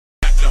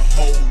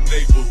whole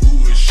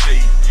neighborhood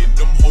shaking.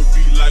 Them hoes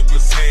be like,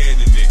 what's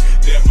happening?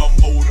 That my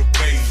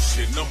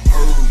motivation. I'm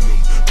hurting them.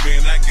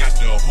 Man, I got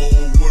the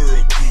whole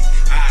world geek.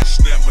 I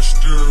snap my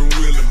steering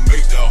wheel and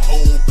make the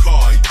whole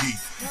car geek.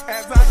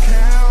 As I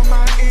count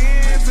my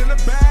ends in the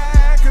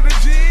back of the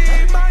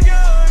Jeep, my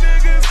young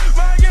niggas,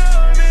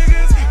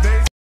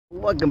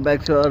 Welcome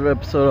back to another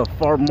episode of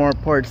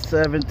Fartmart Part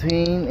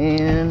 17,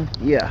 and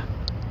yeah,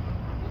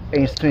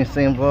 Ace Twin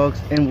Same Vlogs,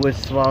 and with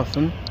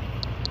Slauson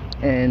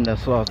and the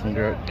Slauson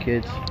girl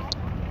kids.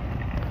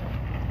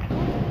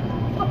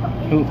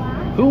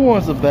 Who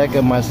wants to back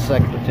up my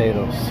sack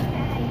potatoes?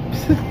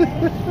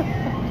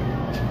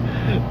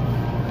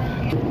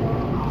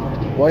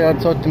 Why y'all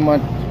talk to my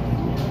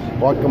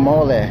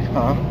guacamole,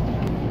 huh?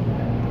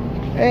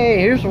 Hey,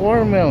 here's the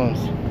watermelons.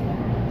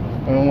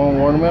 Anyone want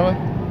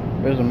watermelon?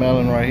 There's a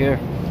melon right here.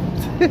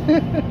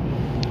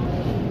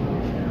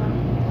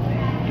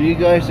 Do you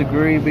guys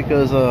agree?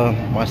 Because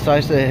my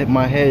size of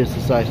my head is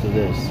the size of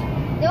this.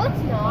 No,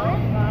 it's not.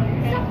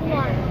 Stop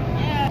one.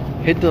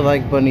 Hit the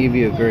like button if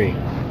you agree.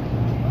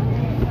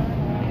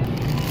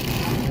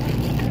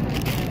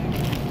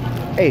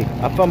 Hey,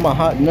 I found my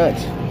hot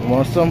nuts.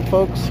 Want some,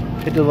 folks?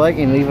 Hit the like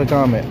and leave a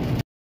comment.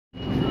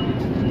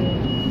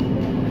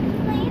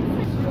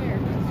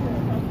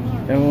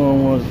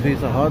 Everyone wants a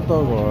piece of hot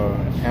dog or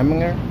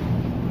hamburger?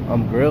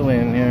 I'm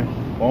grilling here.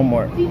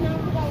 Walmart.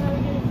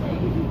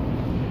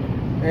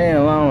 Hey,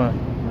 llama.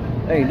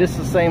 Hey, this is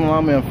the same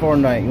llama in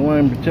Fortnite. You want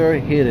him to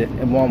turn? Hit it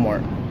in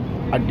Walmart.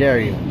 I dare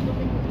you.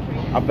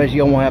 I bet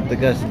you won't have the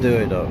guts to do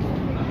it though.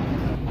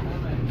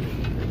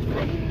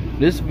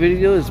 This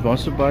video is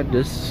sponsored by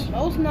this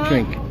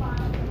drink.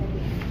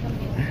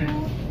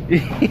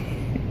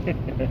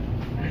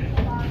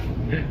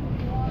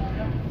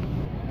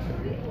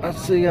 I'll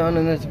see y'all in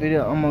the next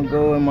video. I'm gonna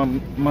go in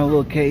my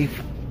little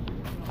cave.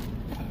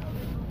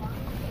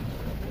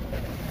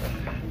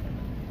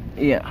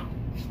 Yeah,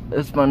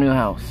 it's my new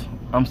house.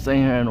 I'm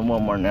staying here in the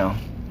Walmart now.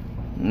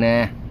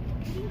 Nah.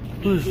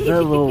 Who's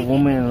that little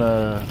woman?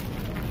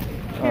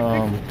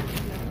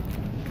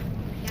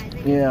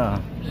 Yeah,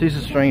 she's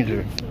a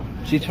stranger.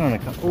 She's trying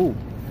to come. Oh,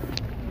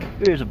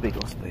 here's a big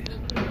old space.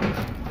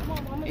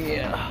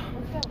 Yeah.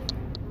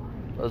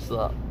 What's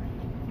up?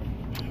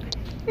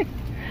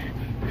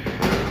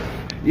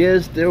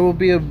 Yes, there will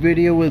be a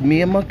video with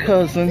me and my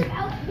cousin.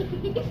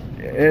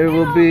 There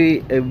will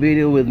be a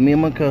video with me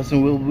and my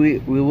cousin. We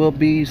will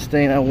be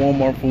staying at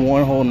Walmart for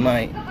one whole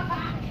night.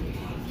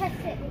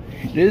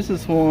 This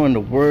is one of the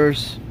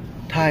worst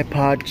Tide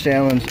Pod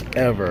challenge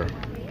ever,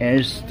 and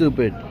it's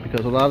stupid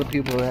because a lot of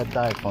people have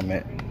died from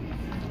it.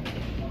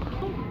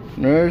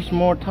 There's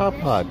more Tide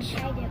Pods.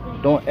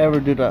 Don't ever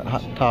do that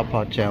Tide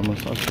Pod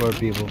challenge. I swear,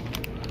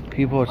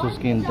 people are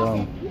just getting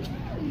dumb.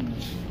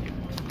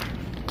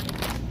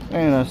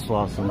 And that's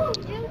awesome.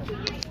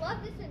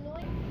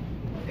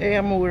 Hey,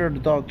 I'm aware of the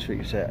dog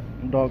trees at.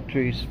 Dog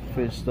trees,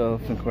 fish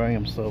stuff,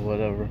 aquarium stuff,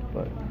 whatever.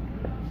 But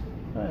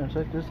yeah,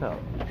 check this out.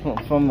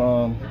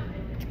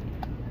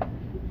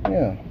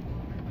 Yeah,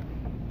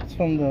 it's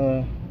from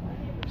the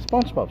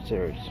SpongeBob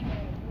series.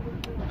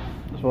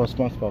 As well as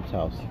SpongeBob's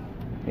house.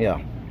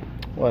 Yeah,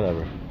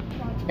 whatever.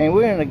 And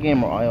we're in the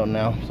gamer aisle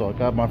now, so I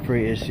got my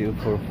free issue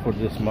for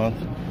this month.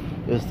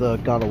 It's the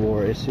God of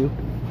War issue.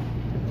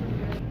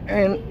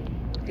 And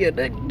yeah,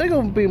 they're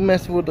gonna be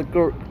messing with the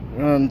girl.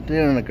 They're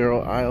in the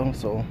girl aisle,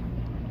 so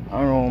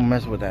I don't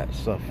mess with that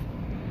stuff.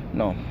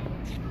 No,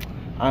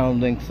 I don't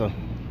think so.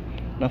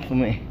 Not for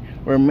me.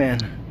 We're men.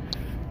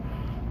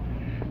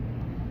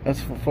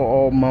 That's for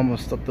all mama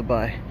stuff to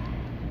buy.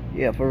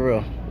 Yeah, for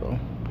real. So.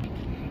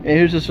 And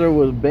here's the shirt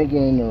with bacon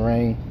in the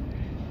rain.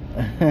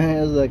 It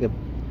has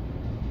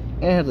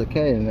a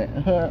cat in it.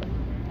 That's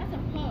a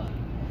pug.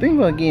 Think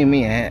about getting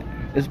me a hat.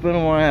 It's been a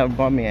while I haven't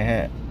bought me a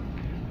hat.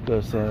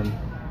 Because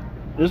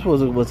this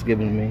was what's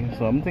given to me,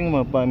 so I'm thinking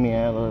about buying me a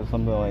hat or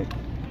something like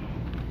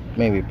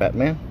maybe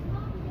Batman.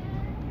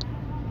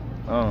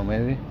 Oh,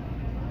 maybe.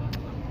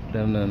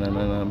 No,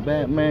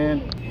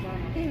 Batman.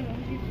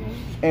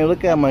 Hey,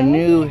 look at my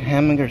new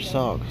hamburger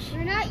socks.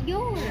 They're not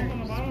yours.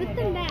 Put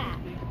them back.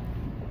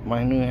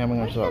 My new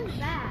hamburger socks.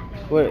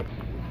 What?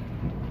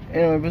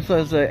 Anyway,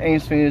 besides that,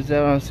 Ace Twin out.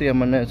 I'll see you on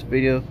my next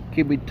video.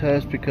 Keep in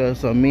touch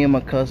because me and my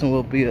cousin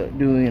will be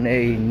doing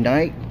a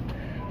night.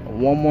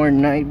 One more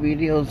night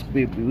videos.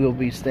 We'll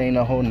be staying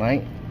the whole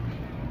night,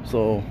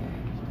 so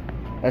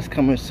that's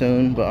coming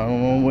soon, but I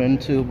don't know when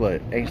to.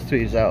 But Ace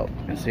Twin's out,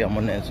 and see you on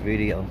my next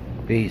video.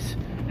 Peace.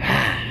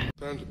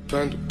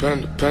 Panda.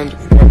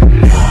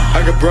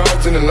 I got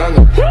broads in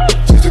Atlanta.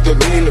 Just took the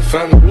lean in the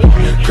family.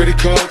 Credit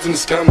cards and the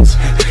scammers.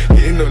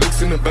 Getting the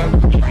licks in the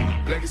band.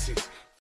 Legacy.